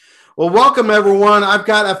Well, welcome everyone. I've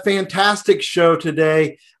got a fantastic show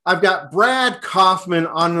today. I've got Brad Kaufman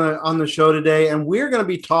on the show today, and we're going to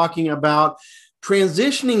be talking about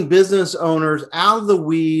transitioning business owners out of the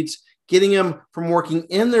weeds, getting them from working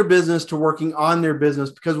in their business to working on their business.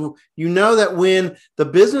 Because you know that when the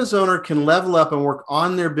business owner can level up and work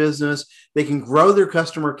on their business, they can grow their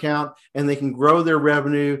customer count and they can grow their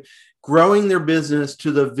revenue, growing their business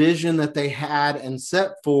to the vision that they had and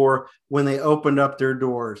set for when they opened up their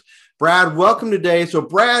doors. Brad, welcome today. So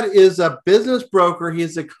Brad is a business broker. He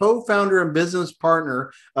is the co-founder and business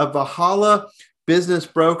partner of Valhalla Business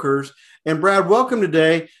Brokers. And Brad, welcome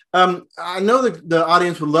today. I know that the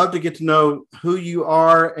audience would love to get to know who you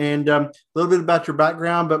are and a little bit about your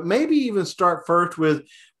background, but maybe even start first with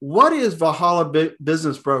what is Valhalla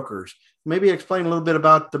Business Brokers? Maybe explain a little bit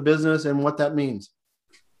about the business and what that means.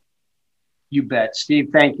 You bet. Steve,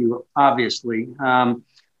 thank you, obviously.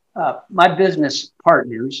 My business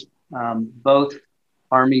partners, both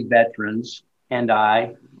Army veterans and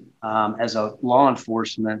I, as a law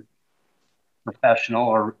enforcement professional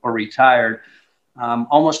or retired,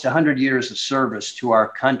 almost 100 years of service to our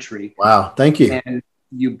country. Wow. Thank you. And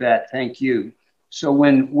you bet. Thank you. So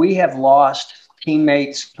when we have lost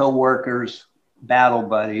teammates, coworkers, battle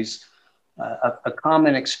buddies, a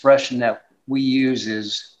common expression that we use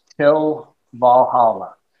is till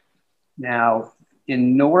Valhalla. Now,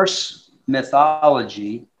 in Norse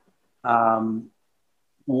mythology,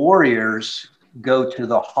 warriors go to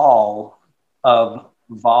the hall of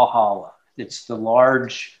Valhalla. It's the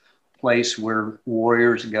large place where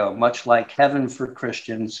warriors go, much like heaven for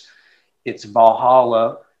Christians. It's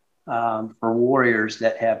Valhalla for warriors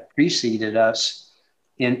that have preceded us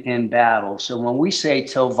in battle. So when we say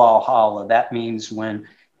till Valhalla, that means when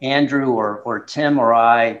Andrew or Tim or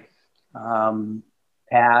I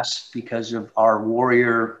pass because of our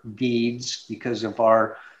warrior deeds, because of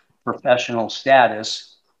our professional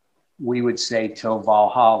status, we would say till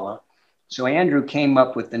Valhalla. So Andrew came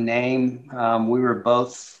up with the name. We were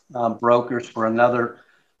both brokers for another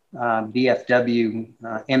DFW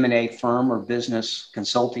M&A firm or business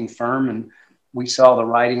consulting firm. And we saw the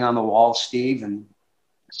writing on the wall, Steve, and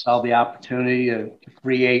saw the opportunity to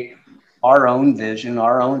create our own vision,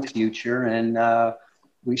 our own future. And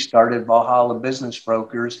we started Valhalla Business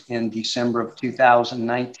Brokers in December of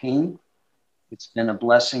 2019. It's been a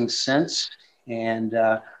blessing since. And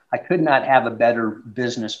I could not have a better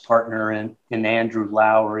business partner in Andrew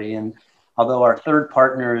Lowry. And although our third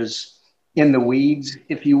partner is in the weeds,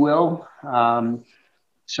 if you will,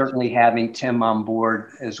 certainly having Tim on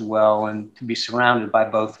board as well and to be surrounded by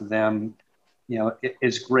both of them, it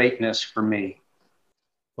is greatness for me.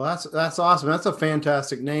 Well, that's awesome. That's a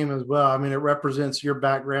fantastic name as well. I mean, it represents your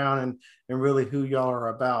background and really who y'all are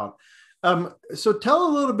about. So tell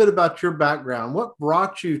a little bit about your background. What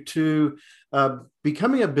brought you to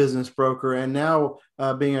becoming a business broker and now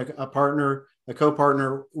being a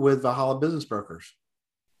co-partner with Valhalla Business Brokers?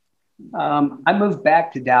 I moved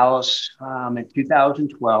back to Dallas in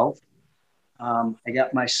 2012. I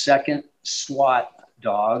got my second SWAT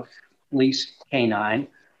dog, police canine.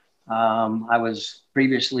 I was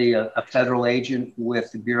previously a federal agent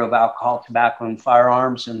with the Bureau of Alcohol, Tobacco, and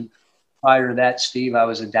Firearms. And prior to that, Steve, I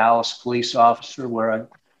was a Dallas police officer where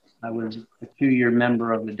I was a 2-year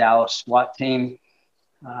member of the Dallas SWAT team,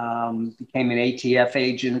 became an ATF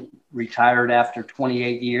agent, retired after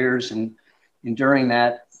 28 years. And during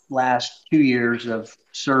that last 2 years of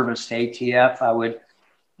service to ATF, I would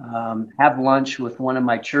have lunch with one of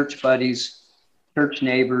my church buddies, church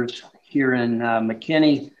neighbors here in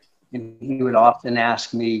McKinney. And he would often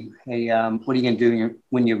ask me, hey, what are you going to do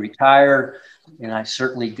when you retire? And I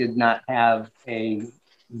certainly did not have a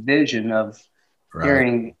vision of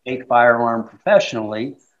carrying a firearm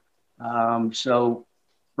professionally. So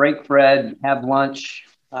break bread, have lunch.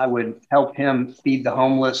 I would help him feed the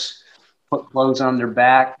homeless, put clothes on their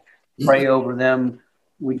back, pray over them.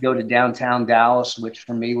 We'd go to downtown Dallas, which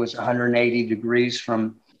for me was 180 degrees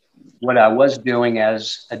from what I was doing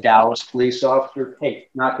as a Dallas police officer. Hey,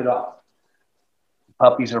 knock it off. The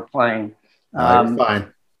puppies are playing.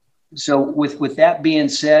 Fine. So with that being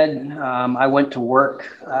said, I went to work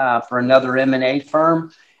for another M&A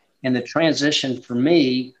firm, and the transition for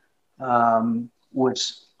me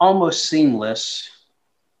was almost seamless.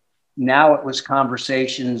 Now it was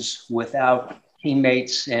conversations without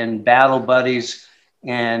teammates and battle buddies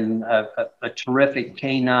and a terrific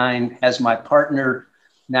canine as my partner.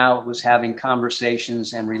 Now it was having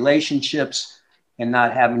conversations and relationships and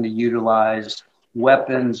not having to utilize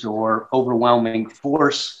weapons or overwhelming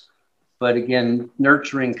force, but again,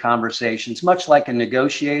 nurturing conversations, much like a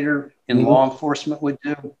negotiator in law enforcement would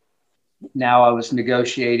do. Now I was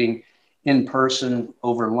negotiating in person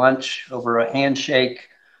over lunch, over a handshake,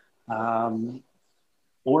 um,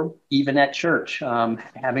 or even at church,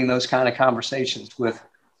 having those kind of conversations with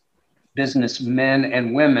businessmen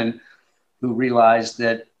and women who realized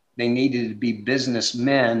that they needed to be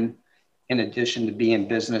businessmen in addition to being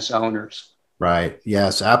business owners. Right.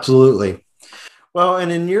 Yes, absolutely. Well,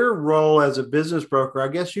 and in your role as a business broker, I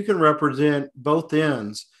guess you can represent both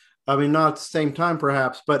ends. I mean, not at the same time,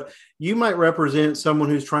 perhaps, but you might represent someone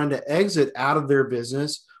who's trying to exit out of their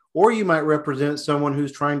business, or you might represent someone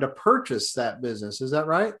who's trying to purchase that business. Is that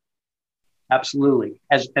right? Absolutely.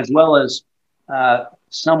 As well as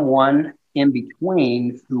someone in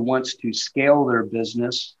between who wants to scale their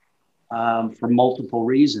business for multiple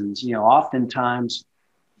reasons. You know, oftentimes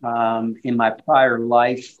in my prior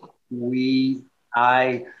life,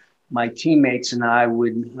 I, my teammates and I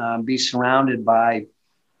would be surrounded by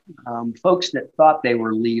folks that thought they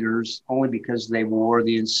were leaders only because they wore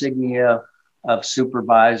the insignia of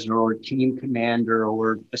supervisor or team commander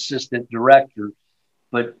or assistant director.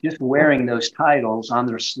 But just wearing those titles on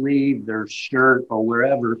their sleeve, their shirt, or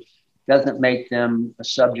wherever doesn't make them a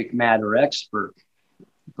subject matter expert.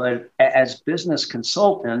 But as business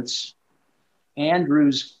consultants,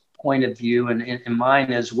 Andrew's point of view and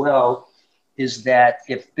mine as well is that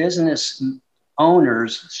if business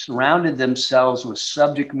owners surrounded themselves with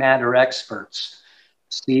subject matter experts,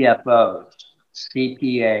 CFOs,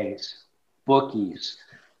 CPAs, bookies,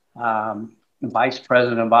 vice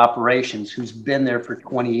president of operations who's been there for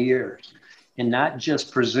 20 years, and not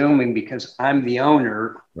just presuming because I'm the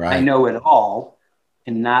owner, right, I know it all,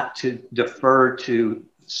 and not to defer to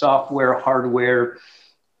software, hardware,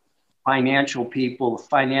 financial people,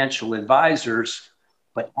 financial advisors,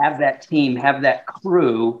 but have that team, have that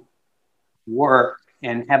crew work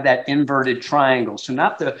and have that inverted triangle. So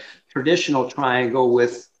not the traditional triangle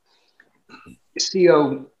with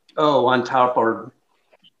COO on top or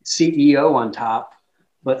CEO on top,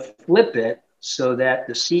 but flip it so that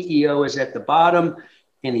the CEO is at the bottom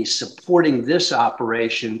and he's supporting this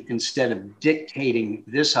operation instead of dictating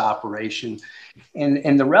this operation.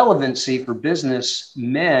 And the relevancy for business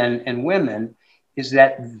men and women is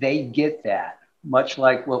that they get that, much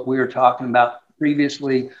like what we were talking about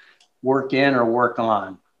previously, work in or work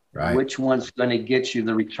on. Right. Which one's going to get you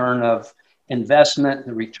the return of investment,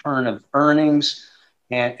 the return of earnings,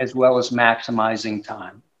 and as well as maximizing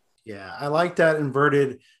time. Yeah, I like that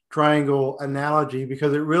inverted triangle analogy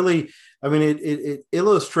because it really, I mean, it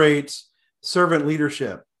illustrates servant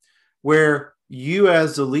leadership, where you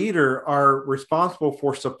as the leader are responsible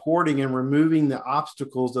for supporting and removing the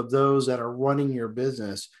obstacles of those that are running your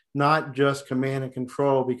business, not just command and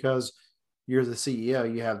control because you're the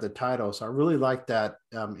CEO, you have the title. So I really like that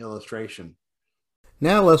illustration.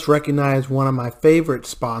 Now let's recognize one of my favorite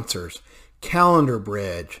sponsors, Calendar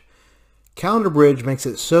Bridge. Calendar Bridge makes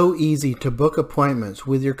it so easy to book appointments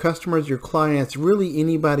with your customers, your clients, really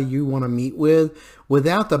anybody you want to meet with,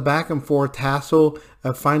 without the back and forth hassle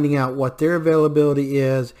of finding out what their availability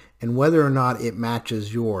is and whether or not it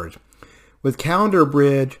matches yours. With Calendar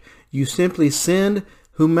Bridge, you simply send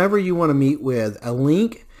whomever you want to meet with a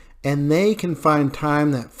link, and they can find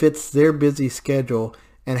time that fits their busy schedule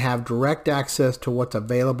and have direct access to what's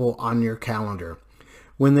available on your calendar.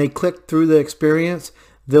 When they click through the experience,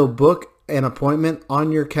 they'll book an appointment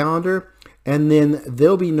on your calendar, and then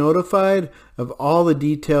they'll be notified of all the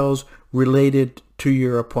details related to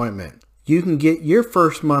your appointment. You can get your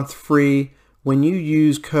first month free when you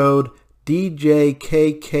use code DJKKT.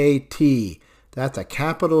 That's a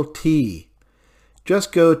capital T.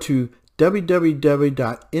 Just go to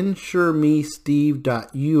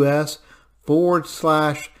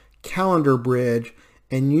www.insuremesteve.us/calendar bridge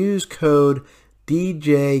and use code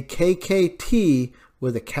DJKKT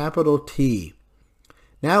with a capital T.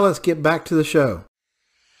 Now let's get back to the show.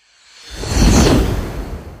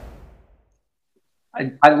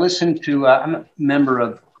 I listened to, I'm a member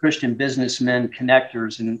of Christian Businessmen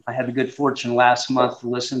Connectors, and I had the good fortune last month to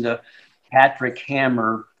listen to Patrick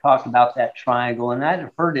Hammer talk about that triangle. And I'd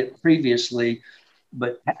heard it previously,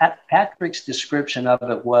 but Patrick's description of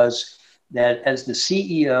it was that as the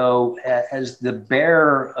CEO, as the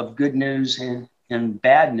bearer of good news and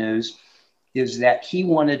bad news, is that he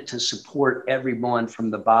wanted to support everyone from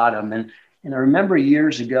the bottom. And I remember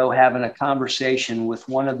years ago having a conversation with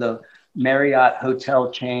one of the Marriott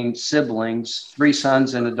hotel chain siblings, 3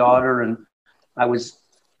 sons and a daughter. And I was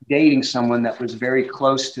dating someone that was very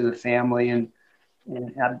close to the family. And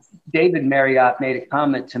David Marriott made a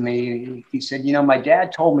comment to me. He said, you know, my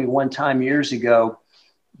dad told me one time years ago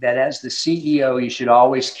that as the CEO, you should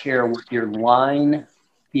always care what your line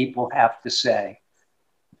people have to say.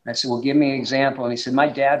 I said, well, give me an example. And he said, my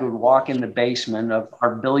dad would walk in the basement of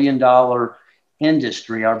our billion-dollar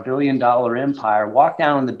industry, our billion-dollar empire, walk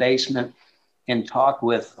down in the basement and talk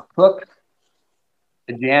with a cook,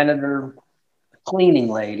 a janitor, a cleaning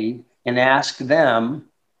lady, and ask them,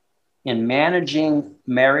 in managing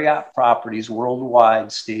Marriott properties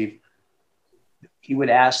worldwide, Steve, he would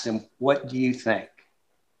ask them, what do you think?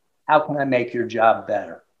 How can I make your job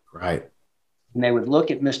better? Right. And they would look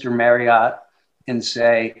at Mr. Marriott and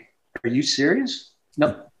say, are you serious?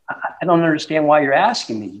 No, I don't understand why you're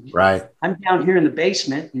asking me. Right. I'm down here in the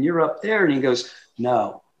basement and you're up there. And he goes,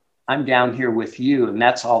 no, I'm down here with you. And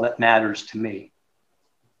that's all that matters to me.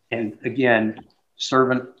 And again,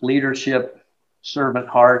 servant leadership, servant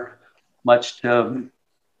heart, much to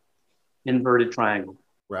inverted triangle.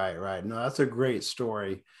 Right. Right. No, that's a great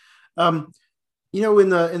story. In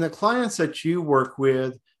the clients that you work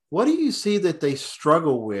with, what do you see that they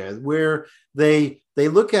struggle with, where they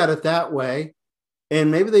look at it that way,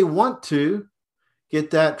 and maybe they want to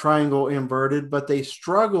get that triangle inverted, but they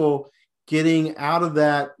struggle getting out of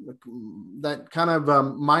that kind of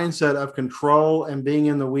mindset of control and being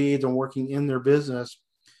in the weeds and working in their business,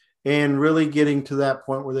 and really getting to that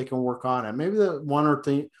point where they can work on it? Maybe the one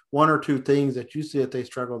or two things that you see that they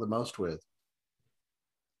struggle the most with.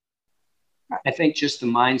 I think just the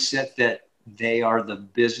mindset that they are the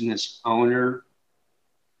business owner,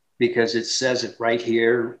 because it says it right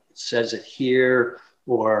here, it says it here,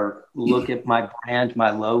 or look at my brand,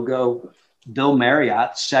 my logo. Bill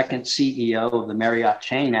Marriott, second CEO of the Marriott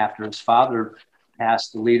chain after his father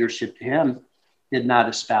passed the leadership to him, did not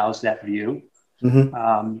espouse that view.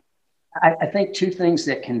 Mm-hmm. I think two things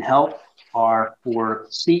that can help are for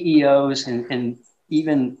CEOs and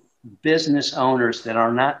even business owners that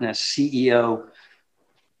are not in a CEO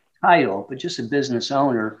title, but just a business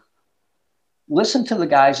owner. Listen to the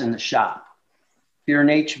guys in the shop. If you're an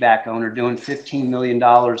HVAC owner doing $15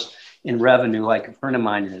 million in revenue, like a friend of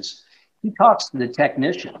mine is, he talks to the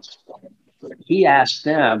technicians. He asks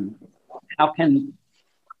them, how can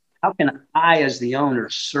I, as the owner,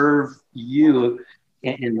 serve you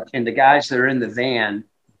and the guys that are in the van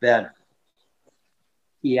better?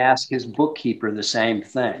 He asks his bookkeeper the same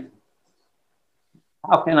thing.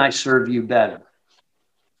 How can I serve you better?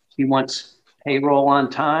 She wants payroll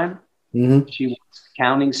on time. Mm-hmm. She wants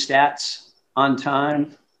accounting stats on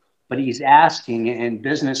time. But he's asking, and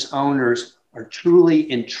business owners are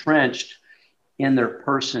truly entrenched in their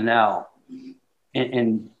personnel.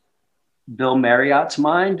 In Bill Marriott's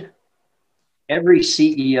mind, every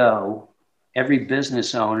CEO, every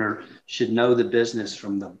business owner should know the business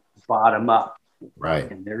from the bottom up. Right.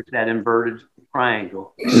 And there's that inverted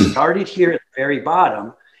triangle. I started here at the very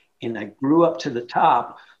bottom and I grew up to the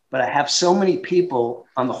top, but I have so many people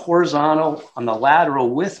on the horizontal, on the lateral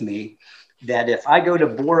with me that if I go to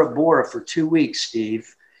Bora Bora for 2 weeks,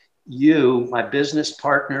 Steve, you, my business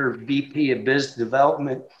partner, VP of Business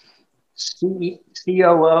Development,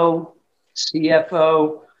 COO,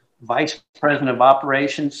 CFO, Vice President of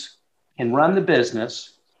Operations, can run the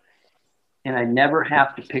business, and I never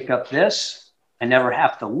have to pick up this. I never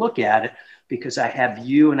have to look at it because I have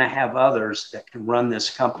you and I have others that can run this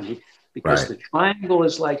company, because the triangle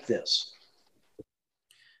is like this.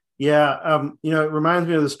 Yeah. It reminds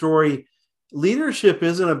me of the story. Leadership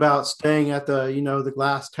isn't about staying at the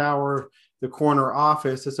glass tower, the corner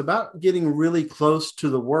office. It's about getting really close to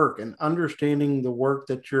the work and understanding the work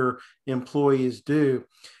that your employees do.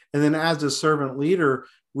 And then as a servant leader,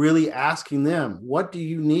 really asking them, what do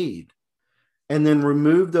you need? And then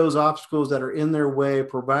remove those obstacles that are in their way,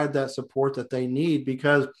 provide that support that they need,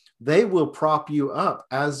 because they will prop you up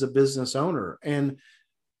as a business owner and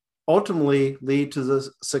ultimately lead to the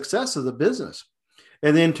success of the business.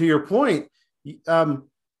 And then to your point,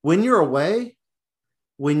 when you're away,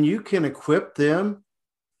 when you can equip them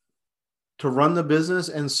to run the business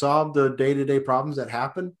and solve the day-to-day problems that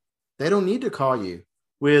happen, they don't need to call you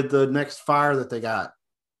with the next fire that they got.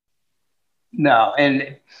 No,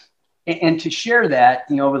 and to share that,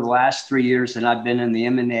 over the last 3 years that I've been in the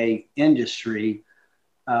M&A industry,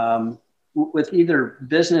 with either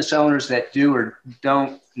business owners that do or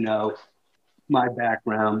don't know my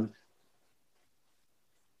background,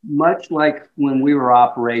 much like when we were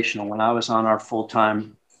operational, when I was on our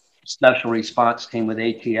full-time special response team with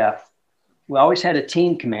ATF, we always had a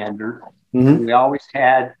team commander. Mm-hmm. We always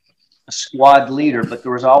had a squad leader, but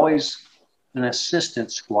there was always an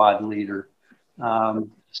assistant squad leader.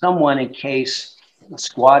 Someone, in case the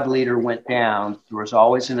squad leader went down, there was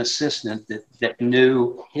always an assistant that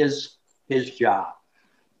knew his job,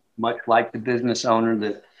 much like the business owner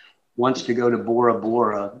that wants to go to Bora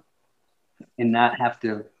Bora and not have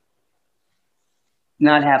to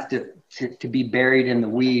not have to be buried in the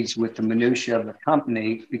weeds with the minutia of the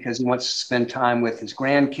company, because he wants to spend time with his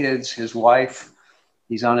grandkids, his wife.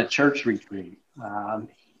 He's on a church retreat.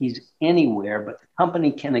 He's anywhere, but the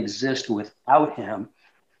company can exist without him.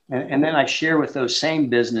 And then I share with those same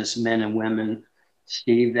businessmen and women,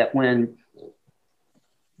 Steve, that when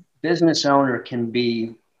business owner can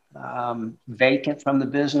be vacant from the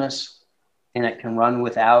business and it can run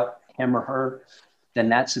without him or her, then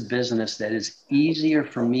that's a business that is easier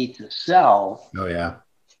for me to sell. Oh, yeah.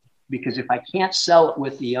 Because if I can't sell it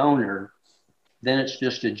with the owner, then it's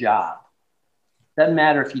just a job. Doesn't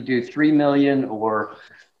matter if you do 3 million or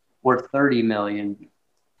 30 million.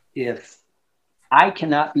 If I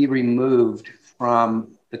cannot be removed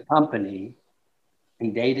from the company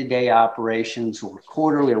in day-to-day operations or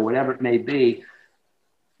quarterly or whatever it may be,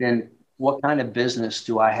 then what kind of business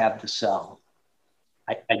do I have to sell?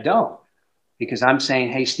 I don't. Because I'm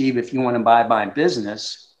saying, hey, Steve, if you want to buy my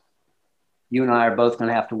business, you and I are both going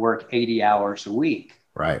to have to work 80 hours a week.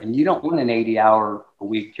 Right. And you don't want an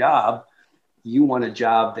 80-hour-a-week job. You want a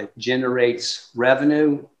job that generates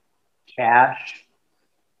revenue, cash,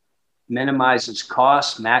 minimizes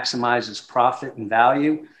costs, maximizes profit and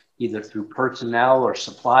value, either through personnel or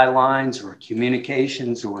supply lines or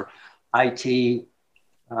communications or IT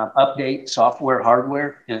update, software,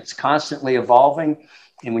 hardware, and it's constantly evolving.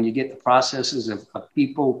 And when you get the processes of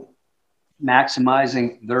people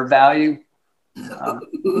maximizing their value,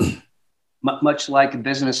 much like a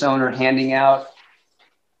business owner handing out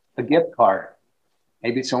a gift card,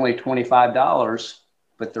 maybe it's only $25,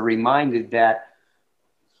 but they're reminded that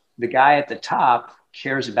the guy at the top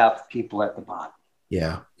cares about the people at the bottom.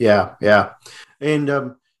 Yeah, yeah, yeah.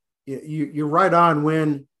 And you're right on.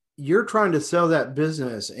 When you're trying to sell that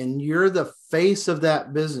business and you're the face of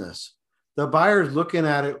that business, the buyer's looking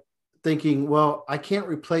at it thinking, well, I can't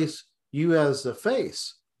replace you as the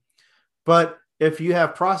face. But if you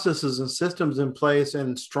have processes and systems in place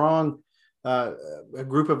and strong a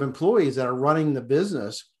group of employees that are running the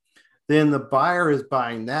business, then the buyer is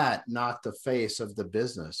buying that, not the face of the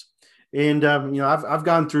business. And, I've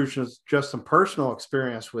gone through just some personal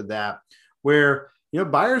experience with that, where,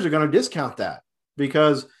 buyers are going to discount that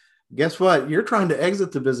because guess what? You're trying to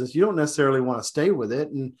exit the business. You don't necessarily want to stay with it.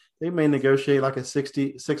 And they may negotiate like a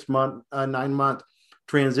 6-month, 9-month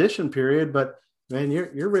transition period, but man,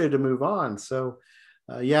 you're ready to move on. So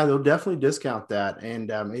they'll definitely discount that. And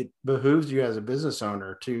it behooves you as a business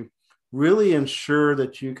owner to really ensure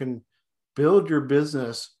that you can build your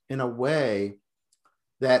business in a way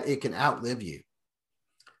that it can outlive you.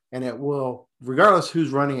 And it will, regardless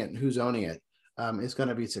who's running it and who's owning it, it's going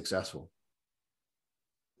to be successful.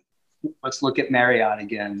 Let's look at Marriott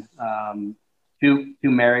again. Two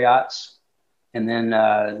Marriotts, and then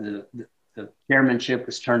the chairmanship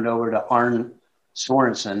was turned over to Arne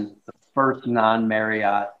Sorensen, the first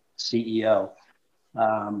non-Marriott CEO.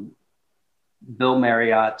 Bill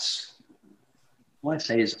Marriott's, I want to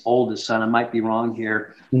say his oldest son, I might be wrong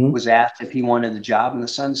here, was asked if he wanted the job, and the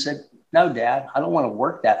son said, "No, Dad, I don't want to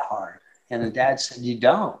work that hard." And the dad said, "You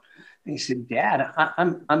don't?" And he said, "Dad,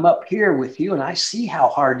 I'm up here with you, and I see how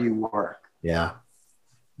hard you work. Yeah.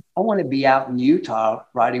 I want to be out in Utah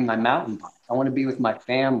riding my mountain bike. I want to be with my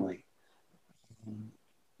family."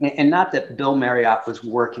 And not that Bill Marriott was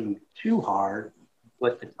working too hard,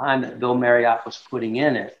 but the time that Bill Marriott was putting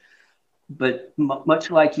in it. But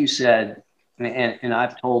much like you said, and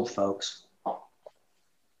I've told folks,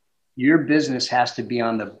 your business has to be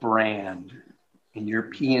on the brand, and your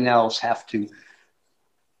P&Ls have to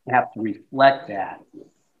reflect that,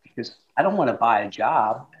 because I don't want to buy a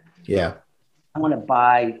job. Yeah. I want to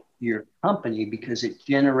buy your company because it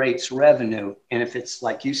generates revenue. And if it's,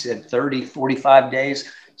 like you said, 30, 45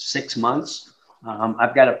 days, 6 months,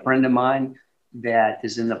 I've got a friend of mine that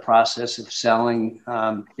is in the process of selling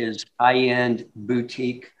his high-end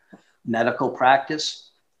boutique medical practice.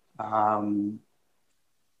 Half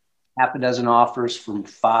a dozen offers from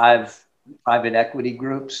 5 private equity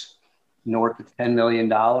groups, north of $10 million.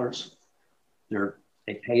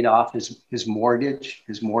 They paid off his mortgage.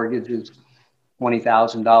 His mortgage is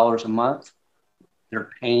 $20,000 a month. They're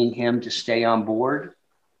paying him to stay on board,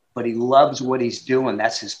 but he loves what he's doing.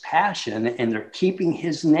 That's his passion. And they're keeping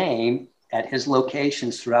his name at his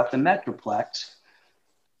locations throughout the Metroplex.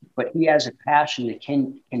 But he has a passion to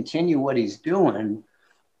continue what he's doing,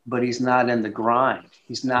 but he's not in the grind.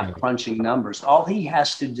 He's not crunching numbers. All he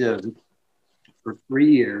has to do for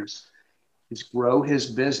 3 years is grow his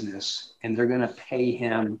business, and they're going to pay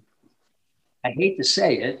him, I hate to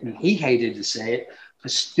say it, and he hated to say it, a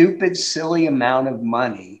stupid, silly amount of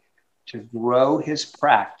money to grow his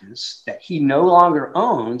practice that he no longer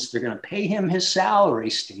owns. They're going to pay him his salary,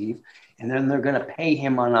 Steve, and then they're going to pay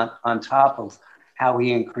him on top of how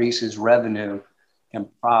he increases revenue and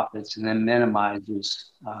profits and then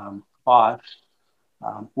minimizes costs,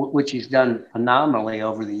 which he's done phenomenally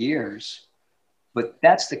over the years. But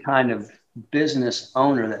that's the kind of business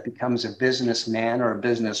owner that becomes a businessman or a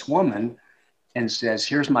businesswoman and says,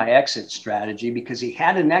 here's my exit strategy, because he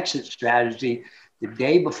had an exit strategy the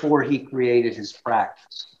day before he created his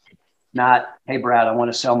practice. Not, hey, Brad, I want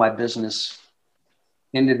to sell my business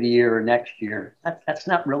end of the year or next year. That's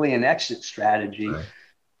not really an exit strategy. Right.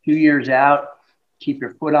 2 years out, keep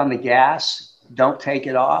your foot on the gas. Don't take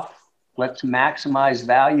it off. Let's maximize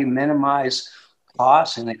value, minimize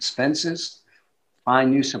costs and expenses,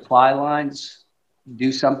 find new supply lines,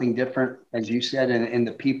 do something different, as you said, in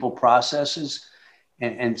the people processes,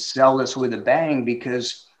 and sell this with a bang,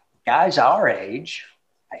 because guys our age,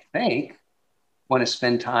 I think, want to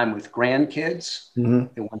spend time with grandkids. Mm-hmm.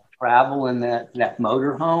 They want to travel in that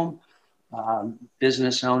motorhome.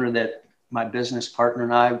 Business owner that my business partner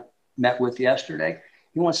and I met with yesterday,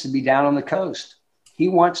 he wants to be down on the coast. He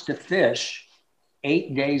wants to fish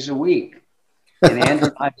 8 days a week. And Andrew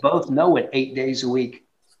and I both know what 8 days a week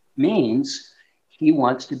means. He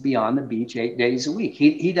wants to be on the beach 8 days a week.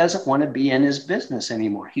 He doesn't want to be in his business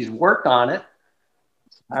anymore. He's worked on it,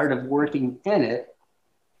 tired of working in it,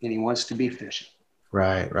 and he wants to be fishing.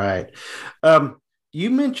 Right. You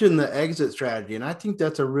mentioned the exit strategy, and I think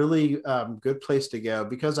that's a really good place to go,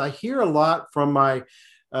 because I hear a lot from my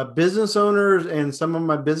business owners and some of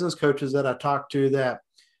my business coaches that I talk to that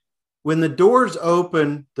when the doors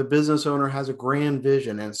open, the business owner has a grand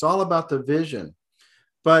vision, and it's all about the vision.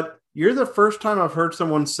 But you're the first time I've heard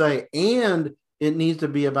someone say, and it needs to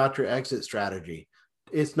be about your exit strategy.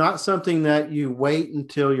 It's not something that you wait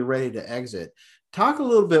until you're ready to exit. Talk a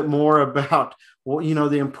little bit more about, well,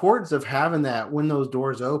 the importance of having that when those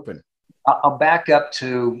doors open. I'll back up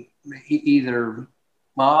to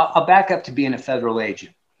I'll back up to being a federal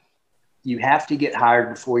agent. You have to get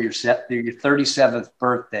hired before your 37th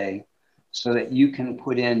birthday so that you can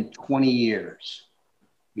put in 20 years.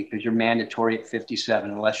 Because you're mandatory at 57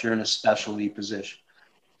 unless you're in a specialty position.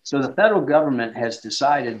 So the federal government has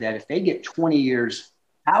decided that if they get 20 years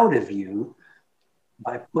out of you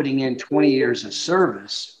by putting in 20 years of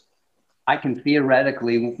service, I can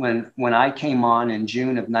theoretically, when I came on in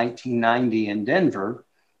June of 1990 in Denver,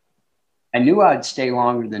 I knew I'd stay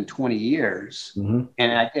longer than 20 years. Mm-hmm.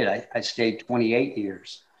 And I did. I stayed 28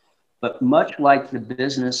 years. But much like the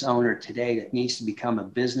business owner today that needs to become a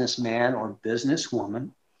businessman or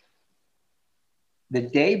businesswoman, the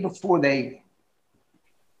day before they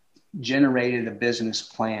generated a business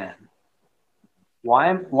plan,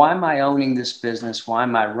 why am I owning this business? Why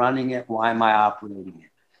am I running it? Why am I operating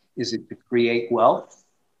it? Is it to create wealth?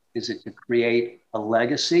 Is it to create a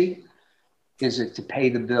legacy? Is it to pay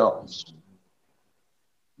the bills?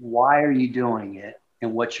 Why are you doing it?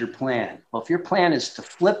 And what's your plan? Well, if your plan is to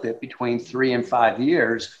flip it between 3 and 5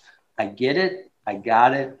 years, I get it. I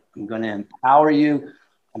got it. I'm going to empower you.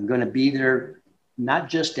 I'm going to be there, not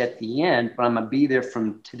just at the end, but I'm going to be there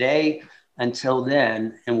from today until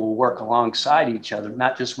then, and we'll work alongside each other,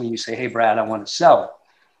 not just when you say, hey, Brad, I want to sell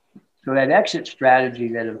it. So that exit strategy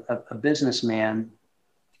that a businessman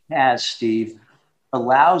has, Steve,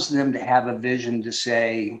 allows them to have a vision to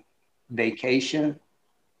say vacation,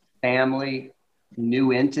 family,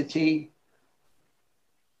 new entity,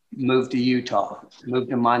 move to Utah, move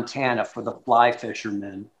to Montana for the fly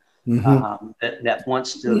fisherman that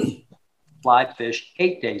wants to fly fish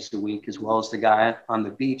 8 days a week, as well as the guy on the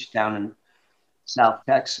beach down in South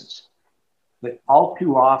Texas. But all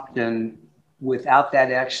too often, without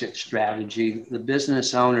that exit strategy, the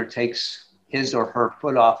business owner takes his or her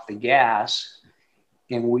foot off the gas,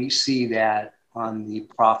 and we see that on the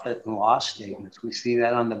profit and loss statements. We see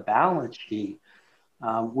that on the balance sheet.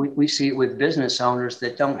 We see it with business owners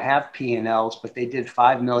that don't have P&Ls, but they did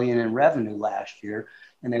 $5 million in revenue last year,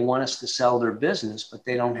 and they want us to sell their business, but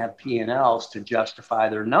they don't have P&Ls to justify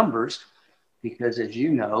their numbers, because, as you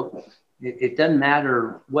know, it doesn't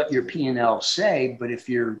matter what your P&Ls say, but if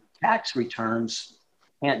your tax returns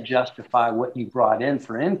can't justify what you brought in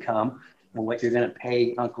for income and what you're going to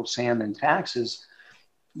pay Uncle Sam in taxes,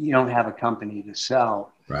 you don't have a company to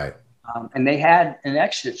sell. Right. And they had an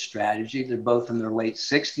exit strategy. They're both in their late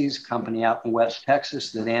 60s, company out in West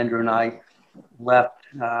Texas that Andrew and I left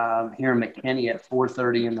here in McKinney at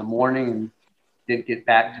 4:30 in the morning and didn't get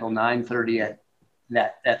back till 9:30 at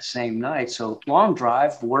that same night. So long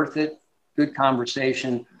drive, worth it, good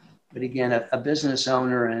conversation. But again, a business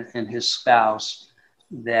owner and his spouse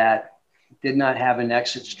that did not have an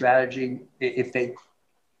exit strategy. If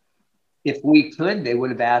we could, they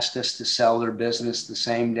would have asked us to sell their business the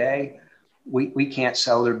same day. We can't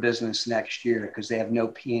sell their business next year because they have no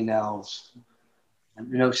P&Ls,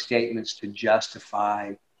 no statements to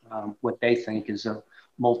justify what they think is a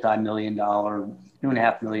multi-million-dollar,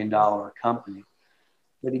 $2.5 million company.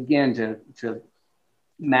 But again, to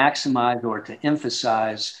maximize or to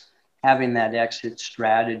emphasize having that exit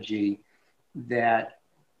strategy, that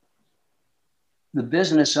the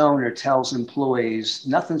business owner tells employees,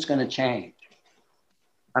 nothing's going to change.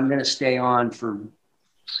 I'm going to stay on for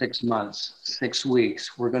 6 months, 6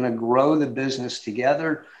 weeks. We're going to grow the business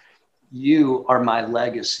together. You are my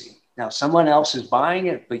legacy. Now, someone else is buying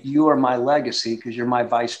it, but you are my legacy because you're my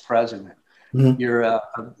vice president. Mm-hmm. You're a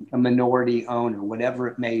minority owner, whatever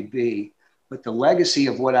it may be. But the legacy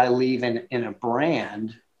of what I leave in a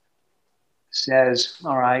brand says,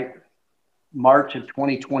 all right, March of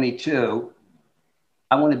 2022,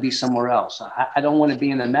 I want to be somewhere else. I don't want to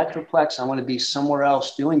be in the Metroplex. I want to be somewhere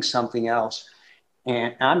else doing something else.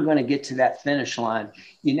 And I'm going to get to that finish line.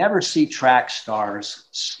 You never see track stars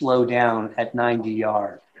slow down at 90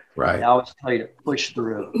 yards. Right. I always tell you to push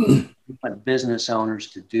through. You want business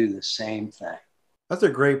owners to do the same thing. That's a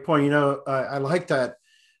great point. I like that.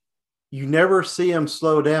 You never see them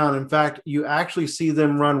slow down. In fact, you actually see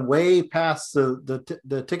them run way past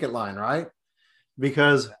the ticket line, right?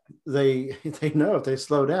 Because they know if they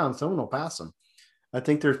slow down, someone will pass them. I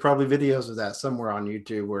think there's probably videos of that somewhere on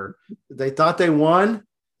YouTube where they thought they won.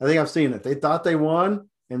 I think I've seen it. They thought they won,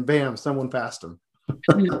 and bam, someone passed them.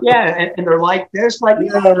 Yeah, and they're like this, like,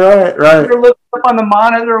 yeah, right. They're looking up on the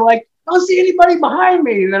monitor, like, I don't see anybody behind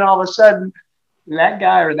me. And then all of a sudden, that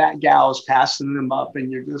guy or that gal is passing them up, and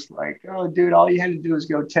you're just like, oh, dude, all you had to do is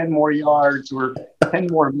go 10 more yards or 10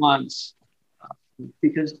 more months.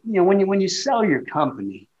 Because, when you sell your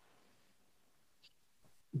company,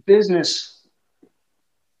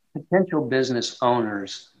 potential business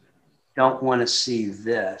owners don't want to see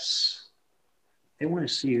this. They want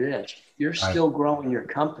to see this. You're still growing your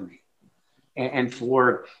company. And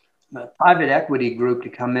for a private equity group to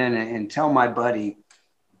come in and tell my buddy,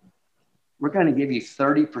 we're going to give you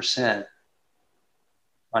 30%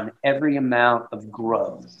 on every amount of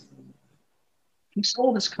growth. He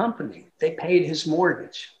sold his company. They paid his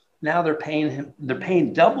mortgage. Now they're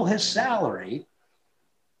paying double his salary,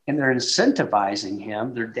 and they're incentivizing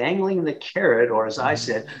him. They're dangling the carrot, or as I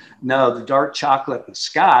said, no, the dark chocolate and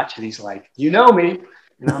scotch. And he's like, you know me.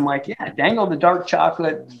 And I'm like, yeah, dangle the dark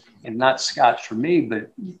chocolate and not scotch for me,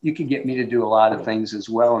 but you can get me to do a lot of things as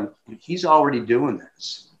well. And he's already doing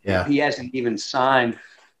this. Yeah. He hasn't even signed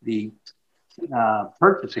the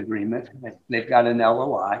purchase agreement. They've got an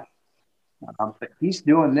LOI. But he's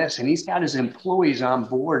doing this, and he's got his employees on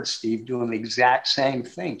board, Steve, doing the exact same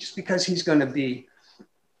thing. Just because he's going to be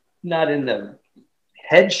not in the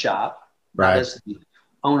head shop, right, as the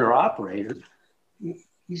owner operator,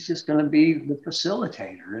 he's just going to be the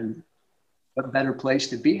facilitator. And what better place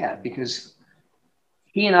to be at? Because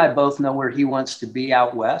he and I both know where he wants to be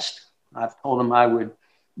out west. I've told him I would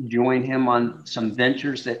join him on some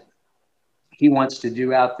ventures that he wants to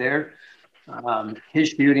do out there. His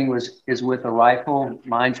shooting is with a rifle.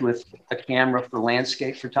 Mine's with a camera for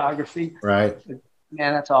landscape photography. Right.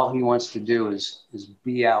 Man, that's all he wants to do is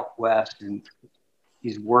be out west. And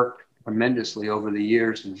he's worked tremendously over the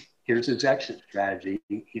years. And here's his exit strategy.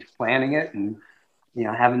 He's planning it and,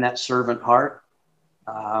 having that servant heart,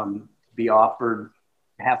 be offered,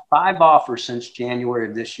 have 5 offers since January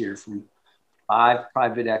of this year from 5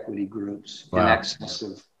 private equity groups. Wow. In excess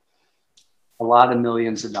of a lot of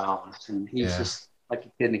millions of dollars. And he's just like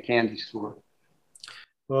a kid in a candy store.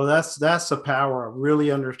 Well, that's the power of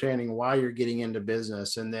really understanding why you're getting into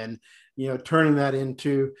business, and then, turning that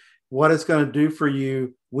into what it's going to do for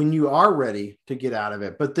you when you are ready to get out of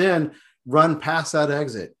it. But then run past that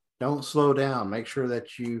exit. Don't slow down. Make sure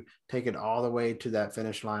that you take it all the way to that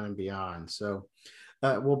finish line and beyond. So,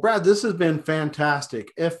 well, Brad, this has been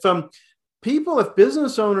fantastic. If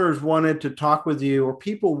business owners wanted to talk with you, or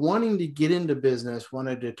people wanting to get into business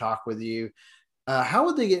wanted to talk with you, how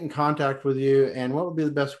would they get in contact with you, and what would be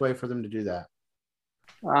the best way for them to do that?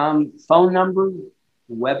 Phone number,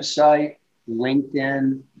 website,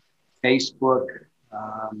 LinkedIn, Facebook,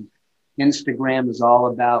 Instagram is all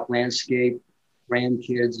about landscape,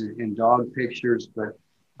 grandkids, and dog pictures. But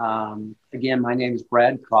again, my name is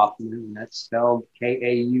Brad Kaufman, and that's spelled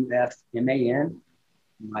Kaufman.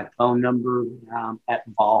 My phone number at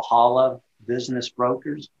Valhalla Business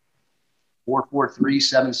Brokers,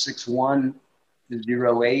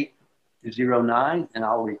 443-761-0809. And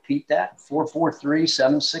I'll repeat that,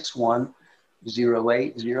 443-761-0809.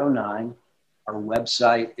 0809. Our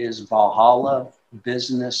website is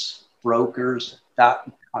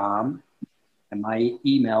valhallabusinessbrokers.com. And my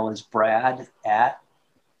email is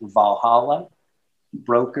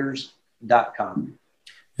brad@valhallabrokers.com.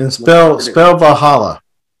 And spell Valhalla.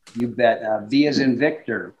 You bet. V as in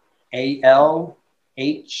Victor, ALHALLA,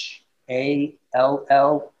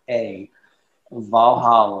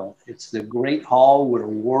 Valhalla. It's the great hall where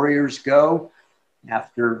warriors go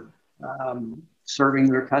after serving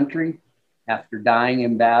their country, after dying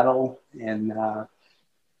in battle. And,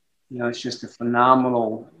 it's just a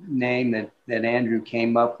phenomenal name that Andrew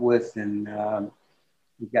came up with. And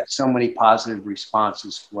we've got so many positive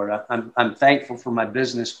responses for it. I'm thankful for my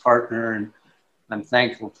business partner, and I'm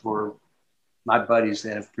thankful for my buddies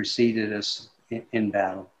that have preceded us in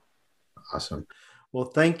battle. Awesome. Well,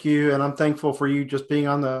 thank you. And I'm thankful for you just being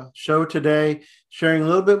on the show today, sharing a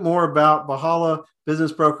little bit more about Valhalla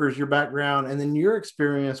Business Brokers, your background, and then your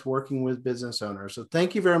experience working with business owners. So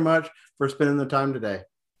thank you very much for spending the time today.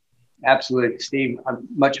 Absolutely, Steve. I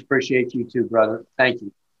much appreciate you too, brother. Thank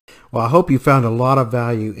you. Well, I hope you found a lot of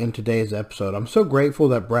value in today's episode. I'm so grateful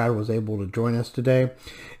that Brad was able to join us today.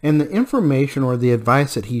 And the information or the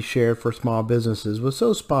advice that he shared for small businesses was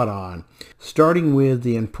so spot on, starting with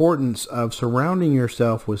the importance of surrounding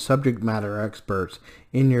yourself with subject matter experts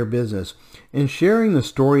in your business and sharing the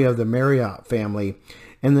story of the Marriott family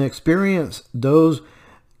and the experience those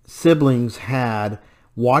siblings had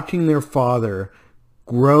watching their father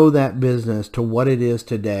grow that business to what it is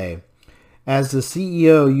today. As the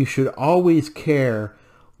CEO, you should always care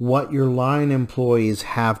what your line employees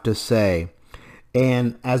have to say.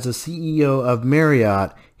 And as the CEO of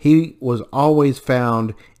Marriott, he was always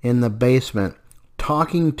found in the basement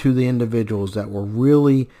talking to the individuals that were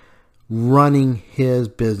really running his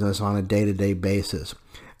business on a day-to-day basis,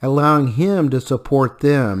 allowing him to support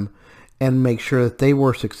them and make sure that they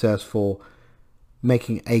were successful,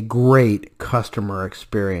 making a great customer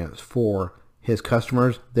experience for his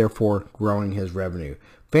customers, therefore growing his revenue.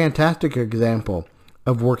 Fantastic example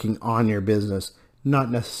of working on your business,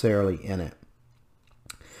 not necessarily in it.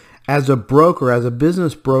 As a broker, as a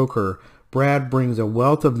business broker, Brad brings a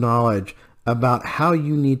wealth of knowledge about how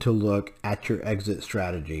you need to look at your exit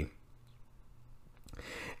strategy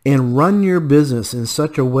and run your business in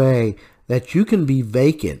such a way that you can be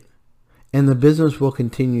vacant and the business will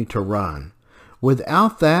continue to run.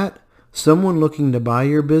 Without that, someone looking to buy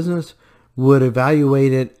your business would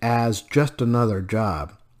evaluate it as just another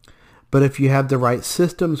job. But if you have the right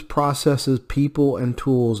systems, processes, people, and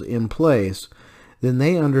tools in place, then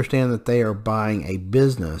they understand that they are buying a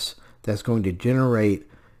business that's going to generate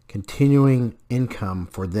continuing income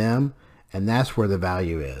for them, and that's where the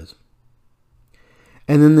value is.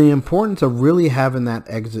 And then the importance of really having that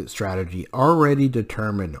exit strategy already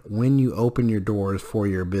determined when you open your doors for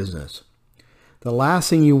your business. The last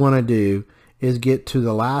thing you want to do is get to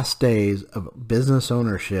the last days of business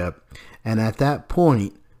ownership, and at that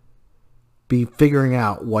point be figuring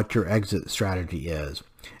out what your exit strategy is.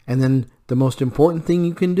 And then the most important thing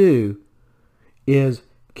you can do is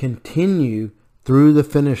continue through the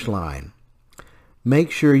finish line.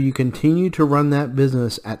 Make sure you continue to run that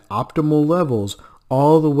business at optimal levels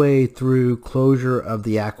all the way through closure of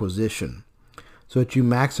the acquisition so that you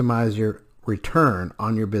maximize your return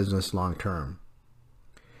on your business long term.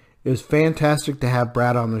 It was fantastic to have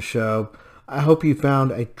Brad on the show. I hope you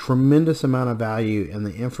found a tremendous amount of value in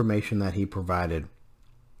the information that he provided.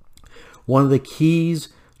 One of the keys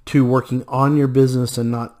to working on your business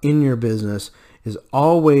and not in your business is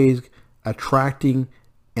always attracting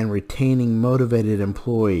and retaining motivated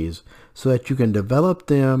employees so that you can develop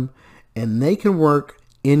them and they can work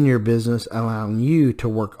in your business, allowing you to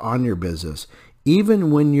work on your business.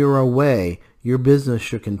 Even when you're away, your business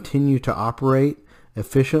should continue to operate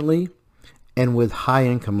efficiently and with high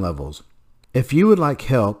income levels. If you would like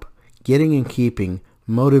help getting and keeping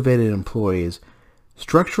motivated employees,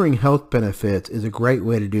 structuring health benefits is a great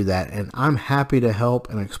way to do that, and I'm happy to help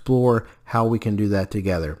and explore how we can do that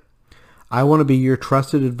together. I want to be your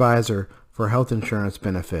trusted advisor for health insurance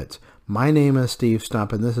benefits. My name is Steve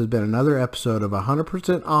Stump, and this has been another episode of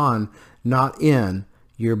 100% On, Not In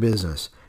Your Business.